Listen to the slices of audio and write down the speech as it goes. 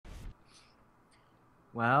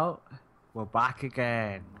Well, we're back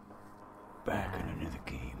again. Back in another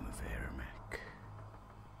game of AirMech.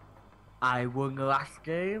 I won the last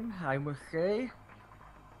game, I must say.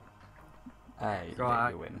 I So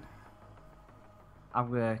let you win.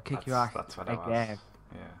 I'm gonna kick your ass That's what I was. again.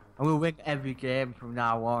 Yeah. I'm gonna win every game from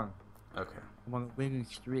now on. Okay. I'm on a winning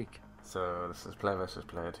streak. So this is player versus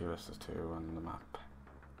player, 2 versus 2 on the map.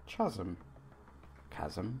 Chasm.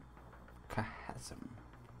 Chasm.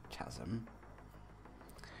 Chasm.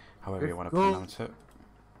 However you want to pronounce it.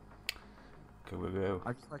 Go, go, go.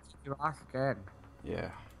 I just like to kick your ass again.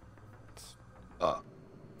 Yeah.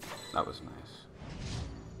 That was nice.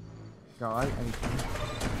 It's alright, anything.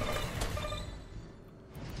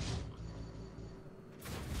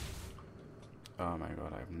 Oh my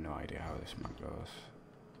god, I have no idea how this map goes.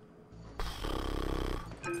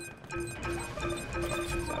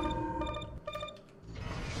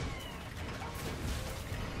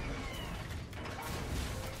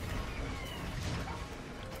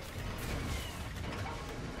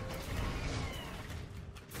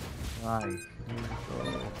 Right, here we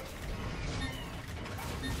go.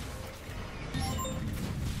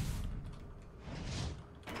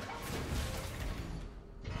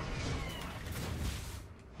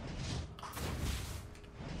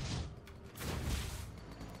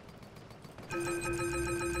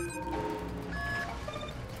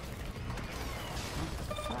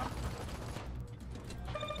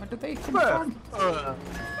 Where did they come from?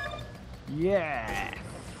 Yeah.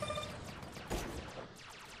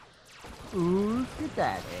 Who's your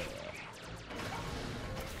daddy?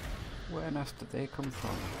 Where on earth did they come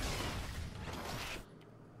from?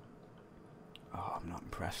 Oh, I'm not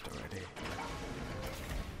impressed already.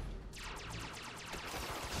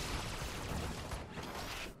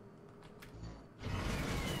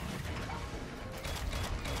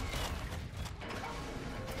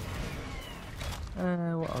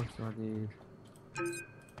 What else do I need?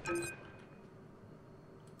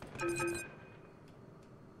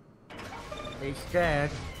 Are you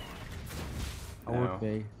scared? I No. would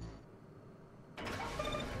be.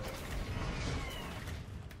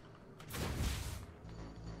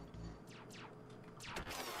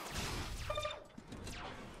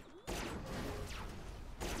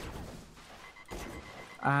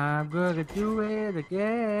 I'm gonna do it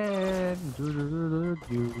again. Do do do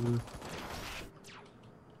do do.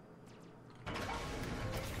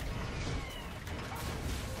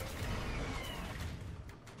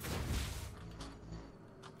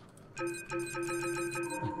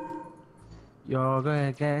 You're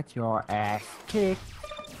gonna get your ass kicked.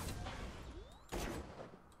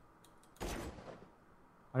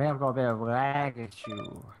 I think I've got a bit of lag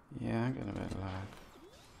issue. Yeah, I'm getting a bit of lag.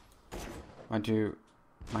 Mind you,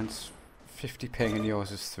 mine's 50 ping and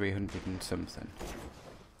yours is 300 and something.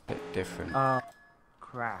 Bit different. Oh,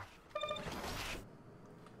 crap.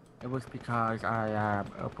 It was because I am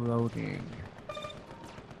uploading.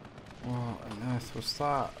 What on earth was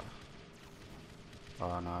that?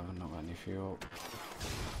 Oh no, I've not got any fuel.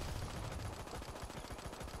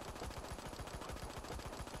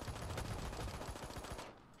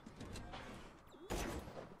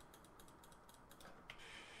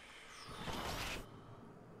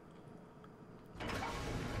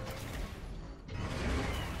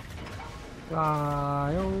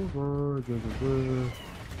 Fly over the world.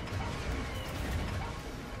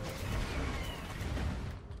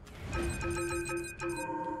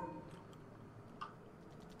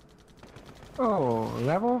 Oh,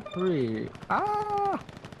 level 3. Ah!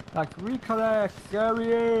 Like Reconix! There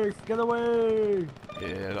he is! Get away!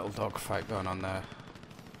 Yeah, little dog fight going on there.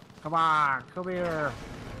 Come on, come here!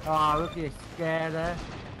 Oh, look, you're scared, eh?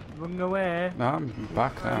 Run away! No, I'm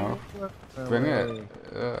back now. Bring it.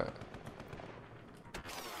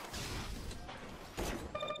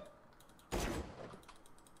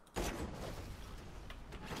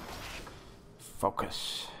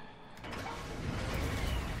 Focus.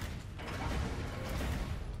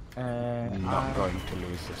 Not going to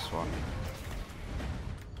lose this one.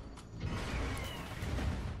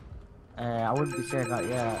 I wouldn't be saying that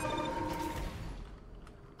yet.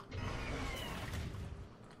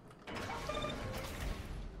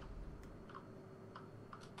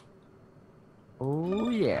 Oh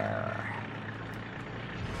yeah.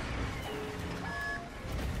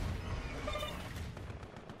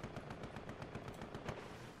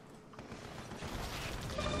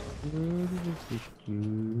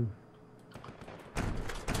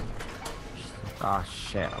 Oh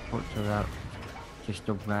shit, I put to that. Just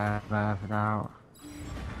up there for now.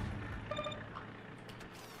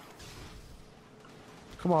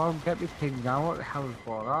 Come on, get me ping now. What the hell is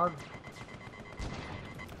going on?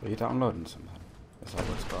 Are you downloading something? Is that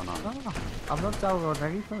what's going on? No, I'm not downloading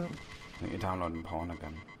anything. I think you're downloading porn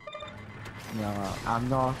again. No, I'm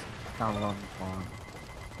not downloading porn.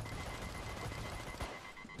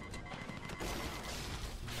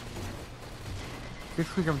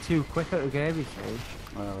 Just because I'm too quick at the game, you see.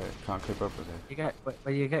 Oh, wait, can't keep up with it. You get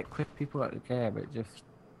when you get quick people at the game, it just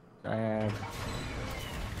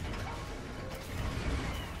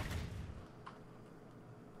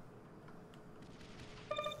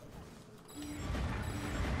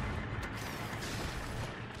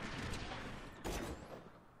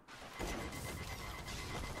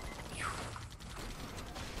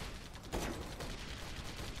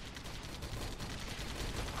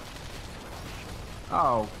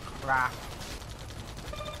oh crap.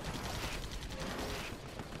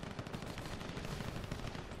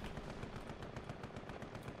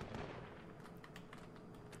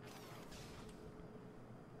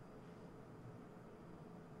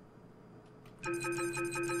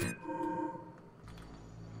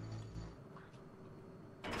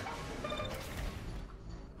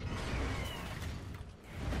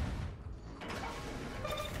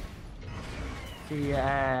 See,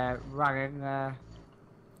 running, I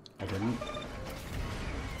didn't.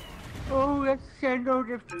 oh, let's send all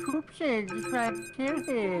the troops in to try and kill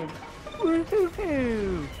him.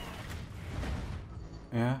 Woohoo!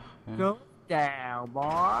 Yeah, yeah. Go down,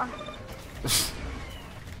 boy.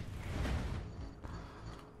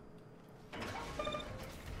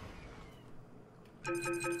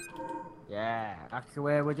 Yeah, that's the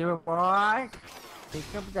way we do it, boys. Take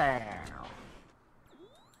him down.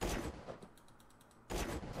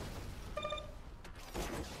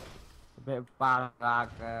 A bit of bad lag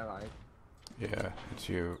there, like. Yeah, it's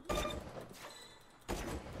you.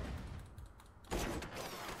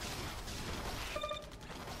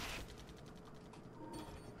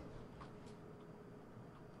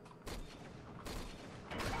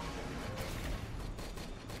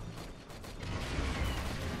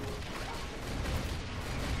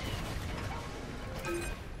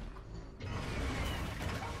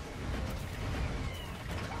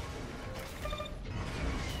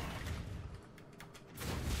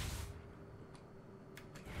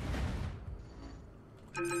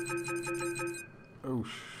 Oh,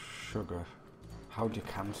 sugar. How'd you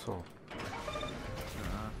cancel?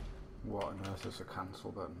 What on earth is a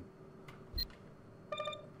cancel button?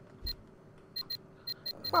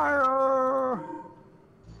 Fire!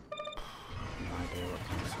 No idea what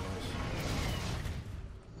cancel is.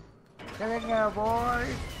 Get in there,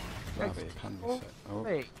 boys. No, but you can be set. Oh, I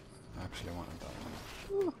actually wanted that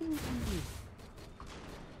one.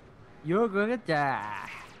 You're gonna die.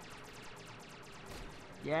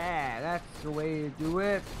 Yeah, that's the way to do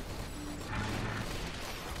it.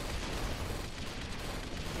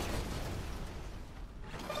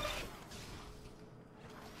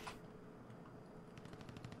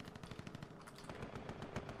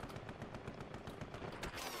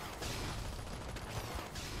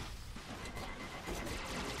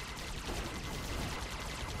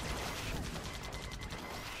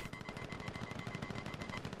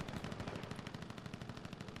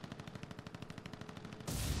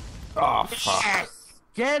 Oh, fuck. Yes!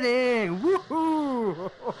 Get in! Woohoo!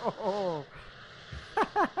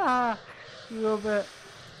 Love it.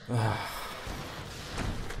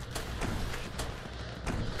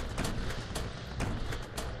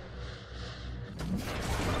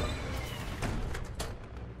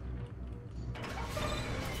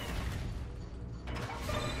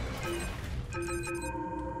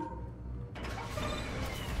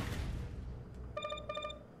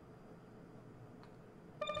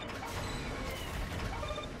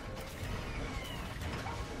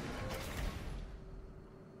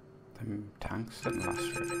 Them tanks didn't last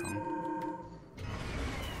very long.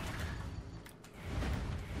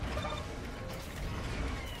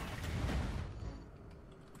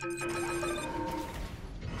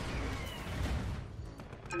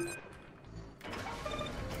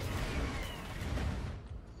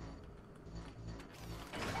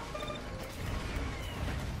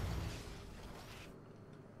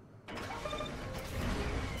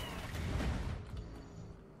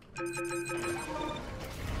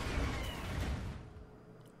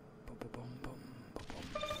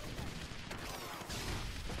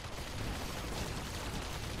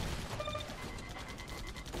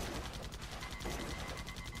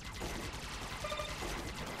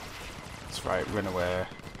 That's right, run away.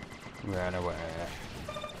 Run away.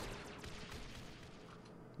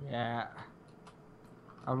 Yeah.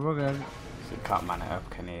 I'm running. So you can't man it up,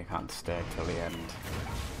 can you? You can't stay till the end.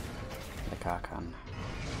 Like I can.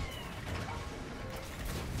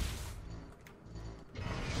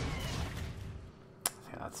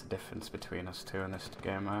 That's the difference between us two in this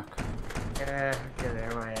game, Mark. Yeah,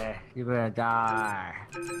 get away. You're gonna die.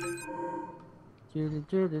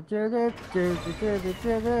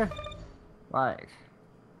 Right.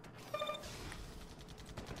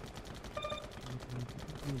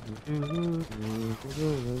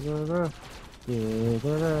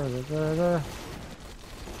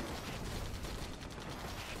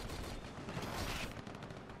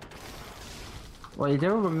 What are you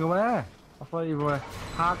doing running away? I thought you were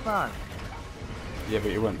hard man. Yeah,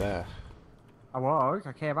 but you weren't there. I was.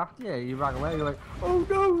 I came after you. You ran away. You're like, oh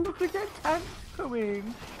no, look at that tank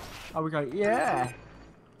coming. I was like, yeah.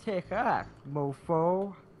 Take that,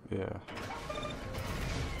 mofo. Yeah.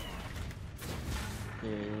 Yeah.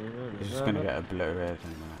 You're just gonna get obliterated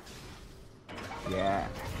in that. Yeah.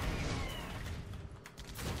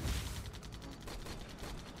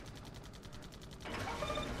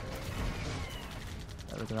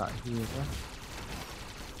 Look at that here.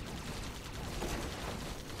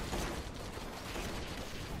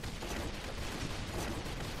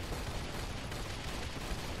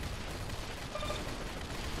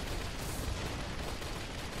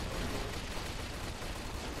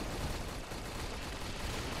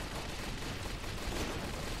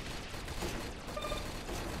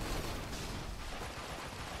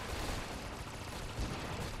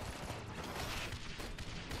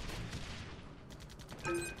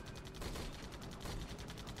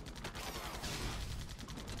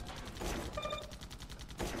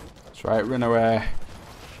 That's right, run away.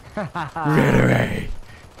 Run away.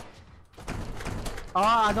 Oh,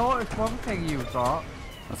 I noticed one thing you got.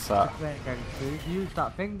 What's that? You used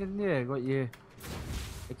that thing, didn't you? What you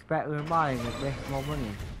expect with mine that makes more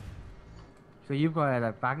money. So you've got an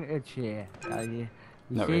advantage here. You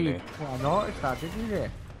Not see, really. I noticed that, didn't you?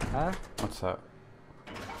 Huh? What's that?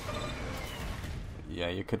 Yeah,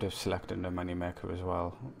 you could have selected the moneymaker as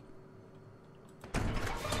well.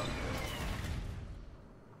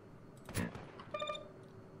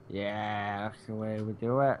 Yeah, that's the way we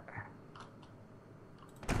do it.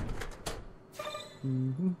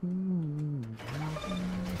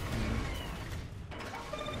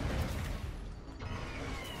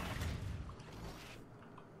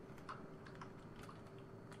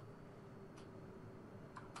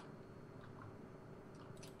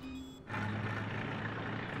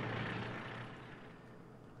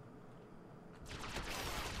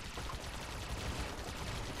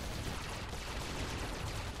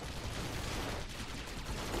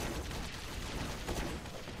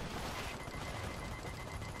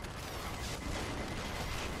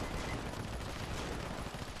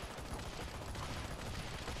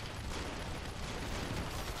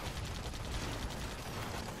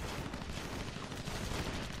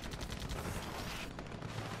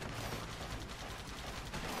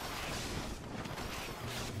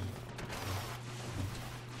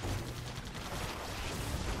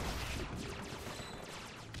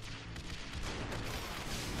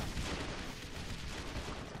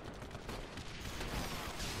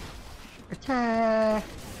 Attack!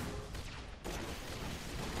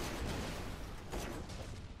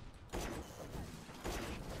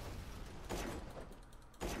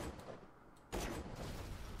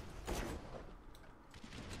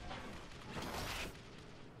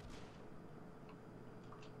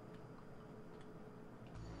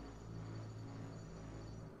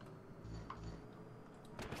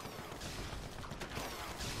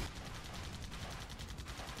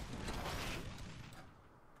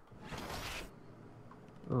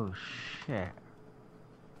 Oh shit.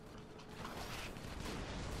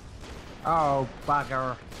 Oh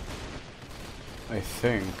bugger. I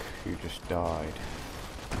think you just died.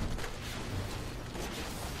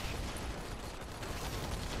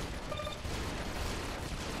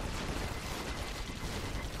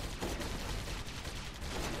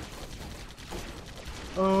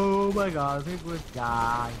 Oh my god, I think we'll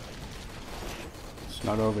die. It's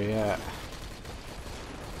not over yet.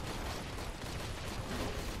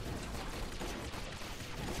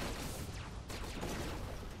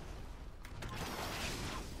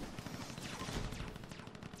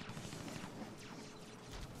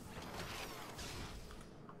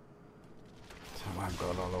 I'm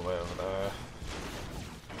going all the way over there.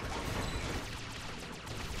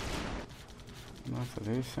 What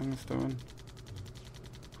are these things doing?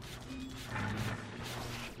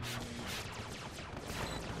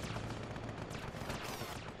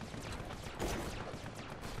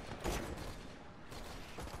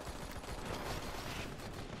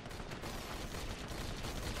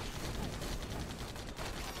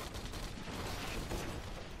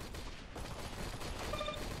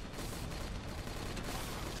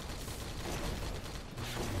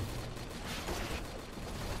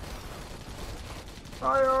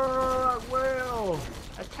 Fire at will!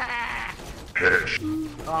 Attack!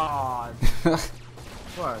 Oh,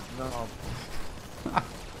 what? No.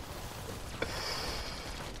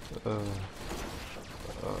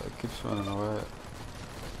 It keeps running away.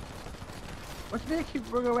 What's the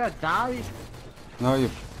keep running away? Die? No, you.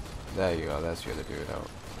 There you go. That's the other dude out.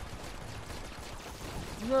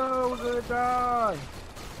 No, we're gonna die!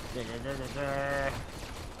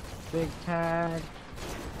 Big tag.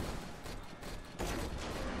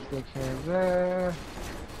 Stick here there.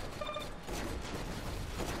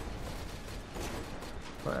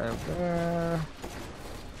 Right there.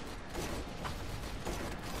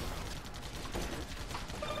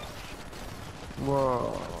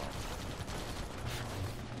 Whoa.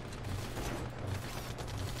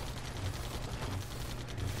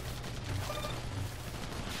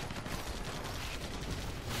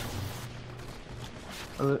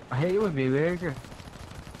 I hate it with me, Rager.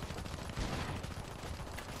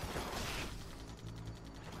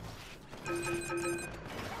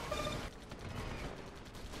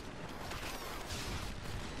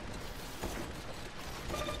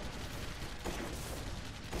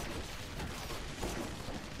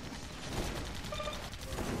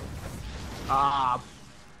 Ah,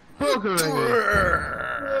 booger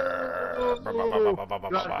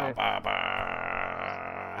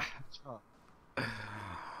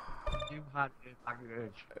You had a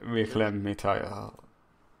package. Reclaim me title.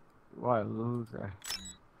 What a loser.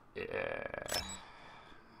 Yeah.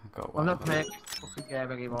 Got I'm one. not playing this fucking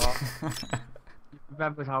game anymore.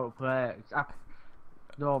 Remember how to play it.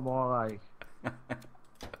 No more like.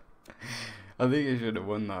 I think you should have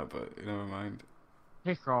won that, but never mind.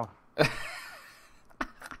 Piss off.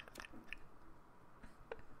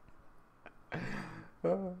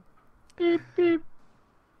 Beep beep.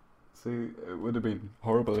 See, it would have been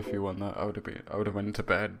horrible if you won that. I would have went to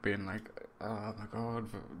bed being like, oh my god,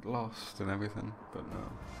 lost and everything. But no.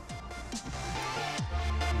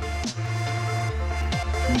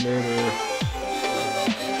 Later.